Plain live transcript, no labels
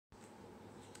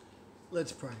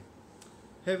Let's pray.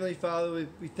 Heavenly Father,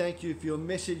 we thank you for your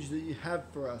message that you have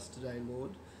for us today,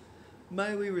 Lord.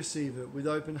 May we receive it with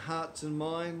open hearts and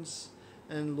minds,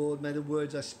 and Lord, may the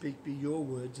words I speak be your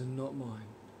words and not mine,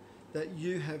 that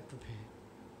you have prepared.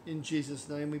 In Jesus'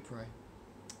 name we pray.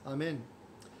 Amen.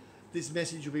 This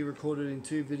message will be recorded in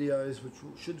two videos which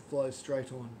should flow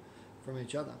straight on from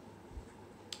each other.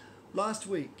 Last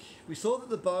week, we saw that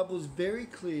the Bible is very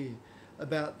clear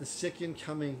about the second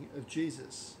coming of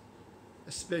Jesus,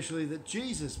 especially that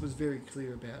Jesus was very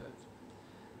clear about it,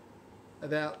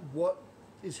 about what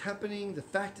is happening, the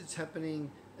fact it's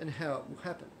happening, and how it will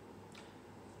happen.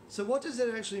 So what does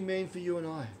that actually mean for you and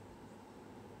I?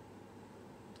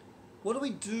 What do we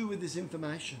do with this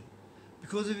information?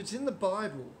 Because if it's in the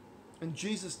Bible, and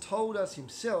Jesus told us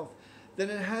himself, then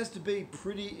it has to be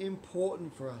pretty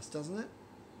important for us, doesn't it?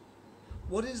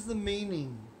 What is the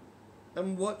meaning,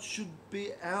 and what should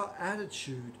be our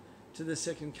attitude to the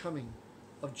second coming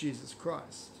of Jesus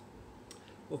Christ?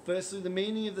 Well, firstly, the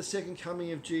meaning of the second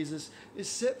coming of Jesus is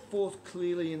set forth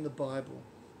clearly in the Bible.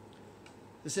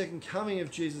 The second coming of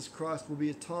Jesus Christ will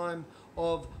be a time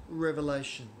of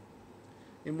revelation.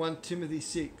 In 1 Timothy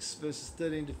 6, verses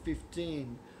 13 to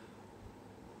 15,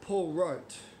 Paul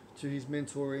wrote to his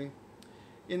mentoree,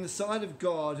 "In the sight of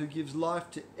God, who gives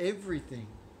life to everything,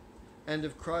 and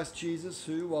of Christ Jesus,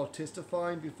 who, while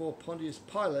testifying before Pontius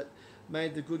Pilate,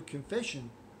 made the good confession,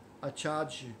 I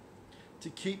charge you to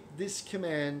keep this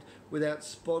command without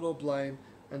spot or blame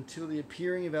until the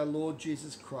appearing of our Lord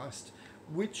Jesus Christ,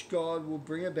 which God will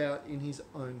bring about in his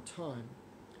own time.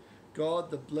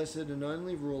 God, the blessed and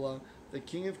only ruler, the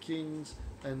King of kings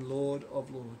and Lord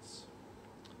of lords."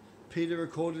 Peter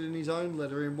recorded in his own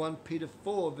letter in 1 Peter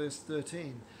 4, verse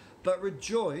 13, "But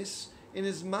rejoice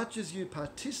inasmuch as you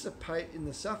participate in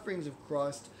the sufferings of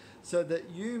Christ, so that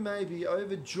you may be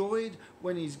overjoyed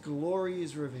when his glory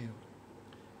is revealed."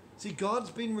 See,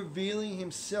 God's been revealing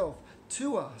himself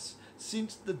to us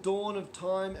since the dawn of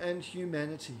time and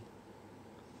humanity.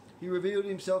 He revealed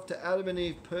himself to Adam and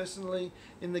Eve personally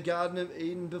in the Garden of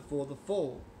Eden before the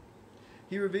fall.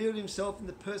 He revealed himself in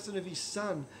the person of his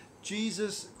Son,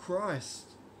 Jesus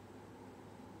Christ.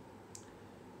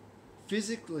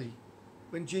 Physically,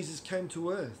 when Jesus came to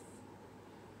earth.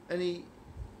 And it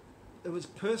was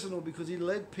personal because he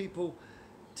led people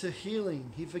to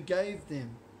healing. He forgave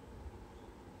them.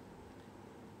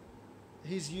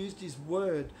 He's used his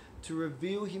word to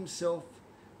reveal himself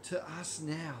to us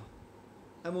now,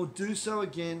 and will do so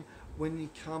again when he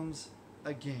comes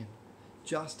again,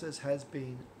 just as has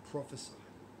been prophesied.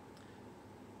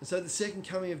 And so the second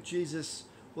coming of Jesus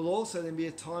will also then be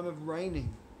a time of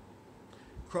reigning.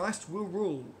 Christ will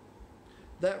rule.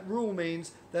 That rule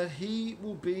means that he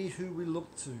will be who we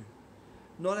look to,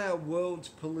 not our world's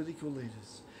political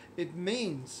leaders. It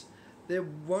means there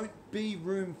won't be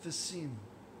room for sin.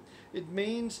 It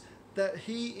means that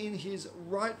he, in his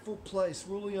rightful place,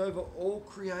 ruling over all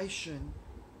creation,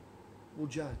 will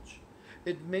judge.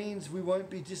 It means we won't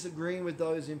be disagreeing with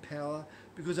those in power,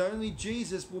 because only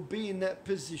Jesus will be in that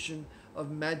position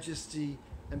of majesty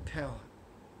and power.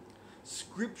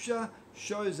 Scripture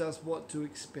shows us what to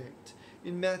expect.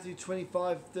 In Matthew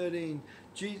 25:31,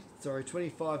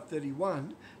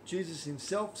 Jesus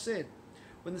himself said,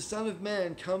 "When the Son of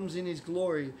Man comes in his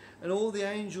glory and all the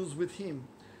angels with him,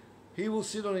 he will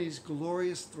sit on his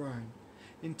glorious throne."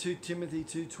 In 2 Timothy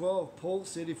 2:12, Paul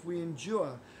said, "If we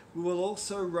endure, we will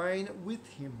also reign with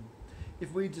him.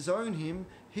 If we disown him,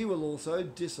 he will also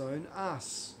disown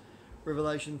us."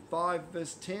 Revelation 5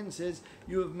 verse 10 says,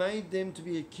 "You have made them to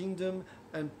be a kingdom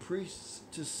and priests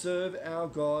to serve our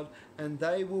God, and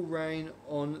they will reign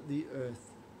on the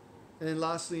earth." And then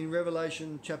lastly, in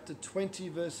Revelation chapter 20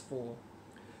 verse 4,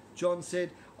 John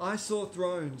said, "I saw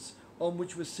thrones on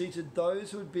which were seated those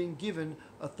who had been given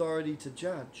authority to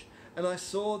judge. And I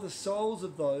saw the souls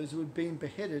of those who had been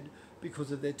beheaded because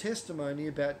of their testimony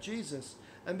about Jesus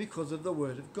and because of the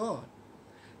word of God.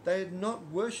 They had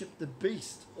not worshipped the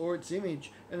beast or its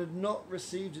image and had not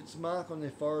received its mark on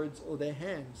their foreheads or their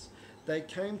hands. They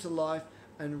came to life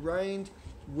and reigned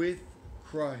with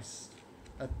Christ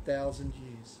 1,000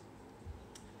 years."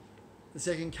 The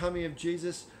second coming of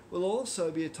Jesus will also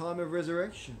be a time of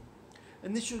resurrection.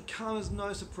 And this should come as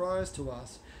no surprise to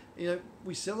us.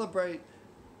 We celebrate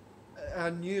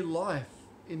our new life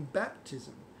in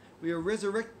baptism. We are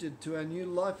resurrected to our new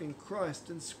life in Christ,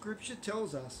 and Scripture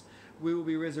tells us we will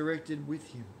be resurrected with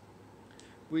him.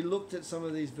 We looked at some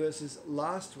of these verses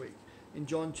last week in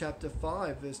John chapter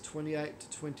 5, verse 28 to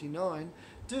 29.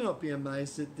 "Do not be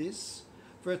amazed at this,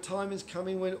 for a time is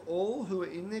coming when all who are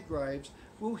in their graves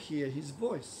will hear his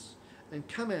voice and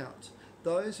come out.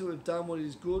 Those who have done what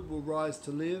is good will rise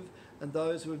to live, and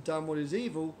those who have done what is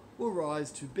evil will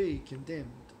rise to be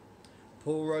condemned.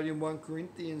 Paul wrote in 1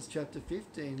 Corinthians chapter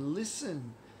 15,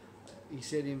 listen, he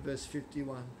said in verse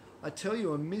 51, I tell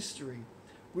you a mystery.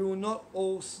 We will not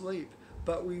all sleep,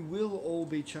 but we will all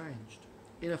be changed.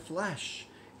 In a flash,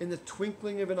 in the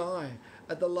twinkling of an eye,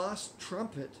 at the last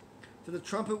trumpet. For the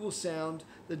trumpet will sound,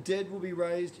 the dead will be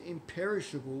raised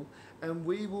imperishable, and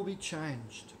we will be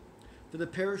changed. For the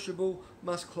perishable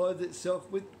must clothe itself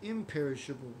with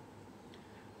imperishable,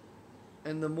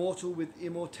 and the mortal with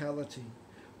immortality.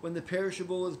 When the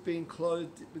perishable has been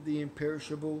clothed with the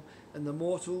imperishable, and the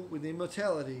mortal with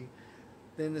immortality,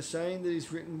 then the saying that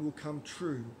is written will come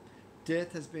true.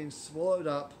 Death has been swallowed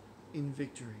up in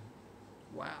victory.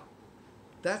 Wow.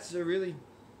 That's a really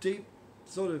deep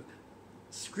sort of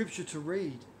scripture to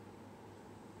read.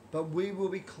 But we will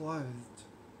be clothed.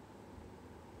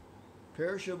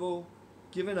 Perishable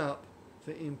given up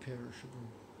for imperishable.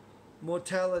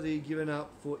 Mortality given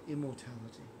up for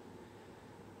immortality.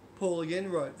 Paul again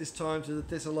wrote, this time to the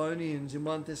Thessalonians in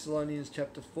 1 Thessalonians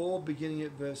chapter 4, beginning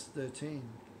at verse 13.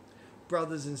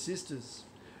 Brothers and sisters,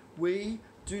 we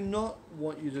do not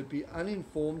want you to be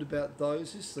uninformed about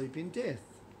those who sleep in death,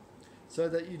 so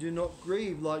that you do not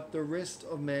grieve like the rest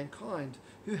of mankind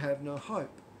who have no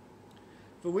hope.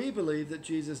 For we believe that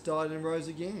Jesus died and rose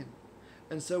again,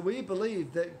 and so we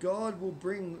believe that God will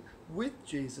bring with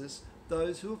Jesus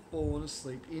those who have fallen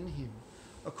asleep in him.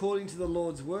 According to the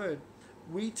Lord's word,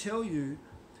 we tell you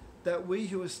that we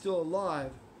who are still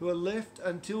alive, who are left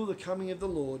until the coming of the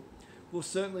Lord, will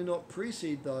certainly not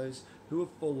precede those who have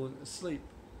fallen asleep.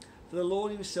 For the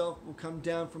Lord himself will come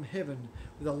down from heaven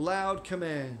with a loud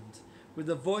command, with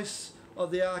the voice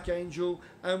of the archangel,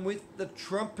 and with the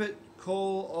trumpet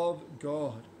call of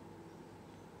God.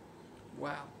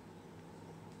 Wow.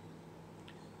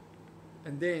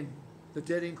 And then the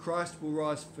dead in Christ will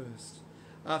rise first.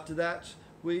 After that,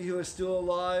 we who are still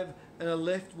alive and are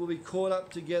left will be caught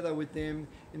up together with them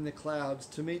in the clouds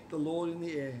to meet the Lord in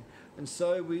the air, and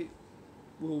so we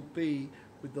will be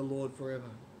with the Lord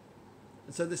forever.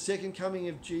 And so the second coming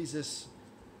of Jesus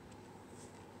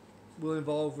will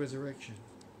involve resurrection.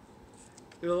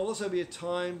 It will also be a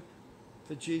time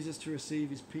for Jesus to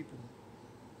receive his people.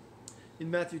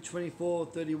 In Matthew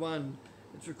 24:31,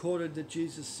 it's recorded that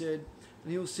Jesus said,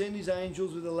 and he will send his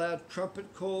angels with a loud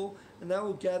trumpet call, and they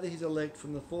will gather his elect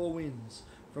from the four winds,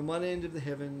 from one end of the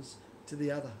heavens to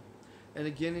the other. And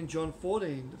again in John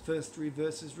 14, the first three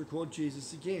verses record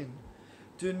Jesus again.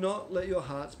 Do not let your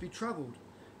hearts be troubled.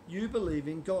 You believe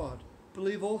in God.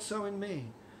 Believe also in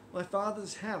me. My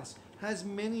Father's house has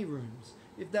many rooms.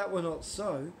 If that were not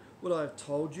so, would I have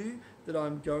told you that I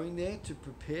am going there to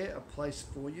prepare a place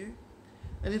for you?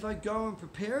 And if I go and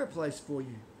prepare a place for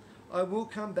you, I will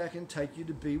come back and take you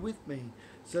to be with me,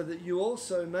 so that you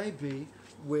also may be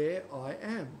where I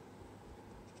am.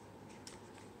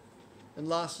 And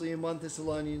lastly, in 1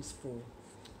 Thessalonians 4,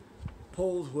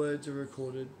 Paul's words are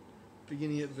recorded,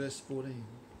 beginning at verse 14.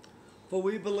 For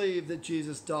we believe that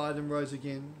Jesus died and rose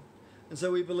again, and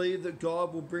so we believe that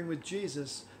God will bring with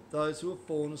Jesus those who have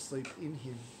fallen asleep in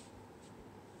him.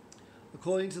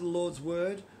 According to the Lord's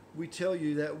word, we tell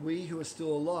you that we who are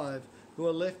still alive, who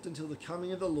are left until the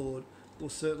coming of the Lord, will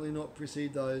certainly not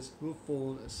precede those who have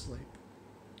fallen asleep.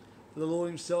 For the Lord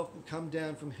himself will come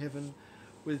down from heaven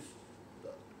with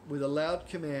a loud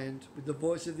command, with the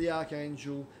voice of the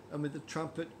archangel, and with the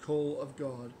trumpet call of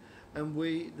God. And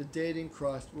we, the dead in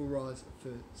Christ, will rise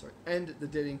first. The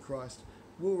dead in Christ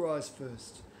will rise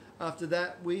first. After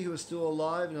that, we who are still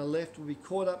alive and are left will be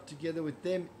caught up together with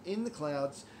them in the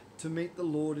clouds to meet the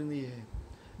Lord in the air.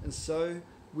 And so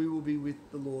we will be with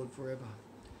the Lord forever.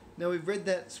 Now, we've read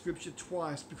that scripture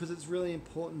twice because it's really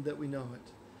important that we know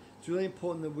it. It's really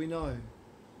important that we know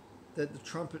that the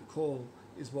trumpet call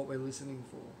is what we're listening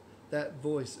for. That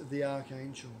voice of the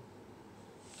archangel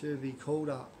to be called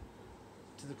up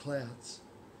to the clouds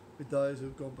with those who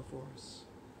have gone before us.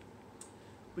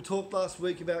 We talked last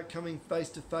week about coming face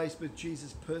to face with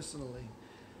Jesus personally.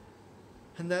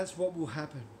 And that's what will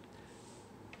happen.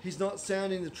 He's not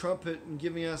sounding the trumpet and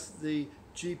giving us the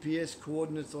GPS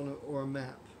coordinates on or a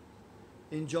map.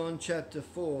 In John chapter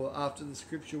 4, after the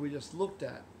scripture we just looked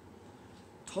at,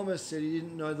 Thomas said he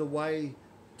didn't know the way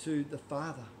to the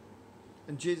Father.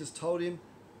 And Jesus told him,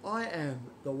 I am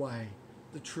the way,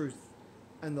 the truth,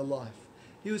 and the life.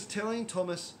 He was telling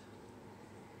Thomas,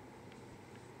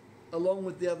 along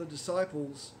with the other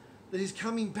disciples, that he's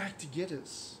coming back to get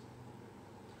us.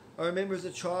 I remember as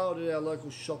a child at our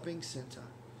local shopping centre,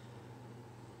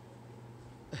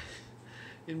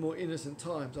 in more innocent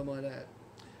times, I might add,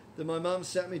 that my mum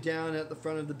sat me down at the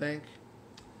front of the bank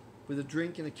with a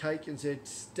drink and a cake and said,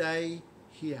 "Stay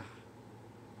here.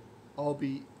 I'll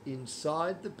be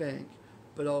inside the bank,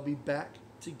 but I'll be back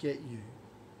to get you."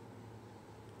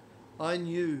 I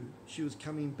knew she was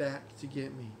coming back to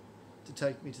get me, to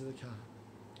take me to the car.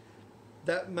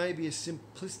 That may be a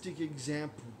simplistic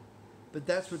example, but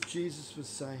that's what Jesus was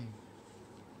saying.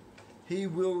 He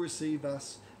will receive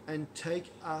us and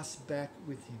take us back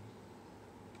with him.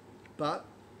 But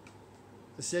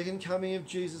the second coming of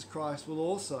Jesus Christ will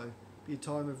also be a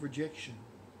time of rejection.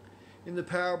 In the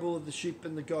parable of the sheep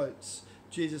and the goats,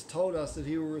 Jesus told us that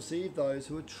he will receive those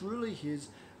who are truly his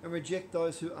and reject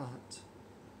those who aren't.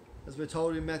 As we're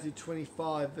told in Matthew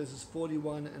 25, verses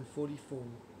 41 and 44.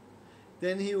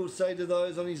 Then he will say to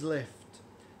those on his left,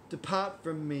 "Depart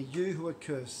from me, you who are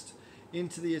cursed,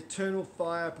 into the eternal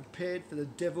fire prepared for the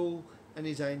devil and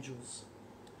his angels."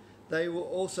 They will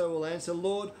also answer,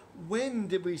 "Lord, when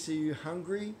did we see you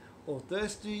hungry or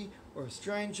thirsty or a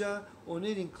stranger or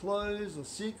needing clothes or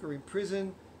sick or in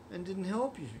prison and didn't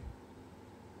help you?"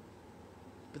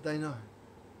 But they know.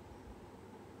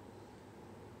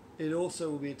 It also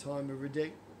will be a time of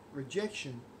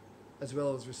rejection as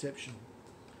well as reception.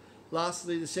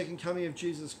 Lastly, the second coming of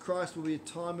Jesus Christ will be a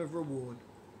time of reward.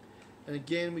 And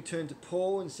again, we turn to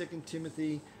Paul in 2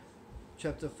 Timothy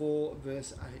chapter 4,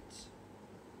 verse 8.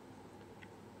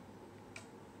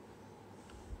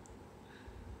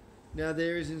 "Now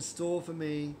there is in store for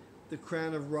me the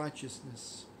crown of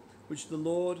righteousness, which the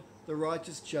Lord, the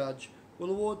righteous judge,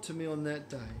 will award to me on that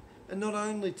day, and not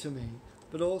only to me,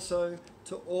 but also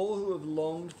to all who have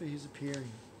longed for his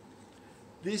appearing."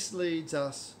 This leads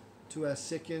us to our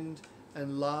second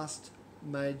and last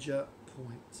major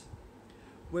point.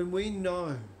 When we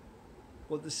know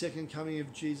what the second coming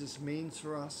of Jesus means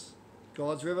for us,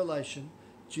 God's revelation,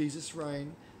 Jesus'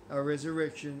 reign, our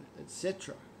resurrection,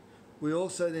 etc., we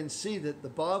also then see that the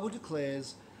Bible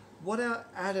declares what our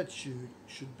attitude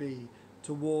should be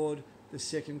toward the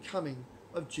second coming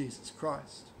of Jesus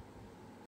Christ.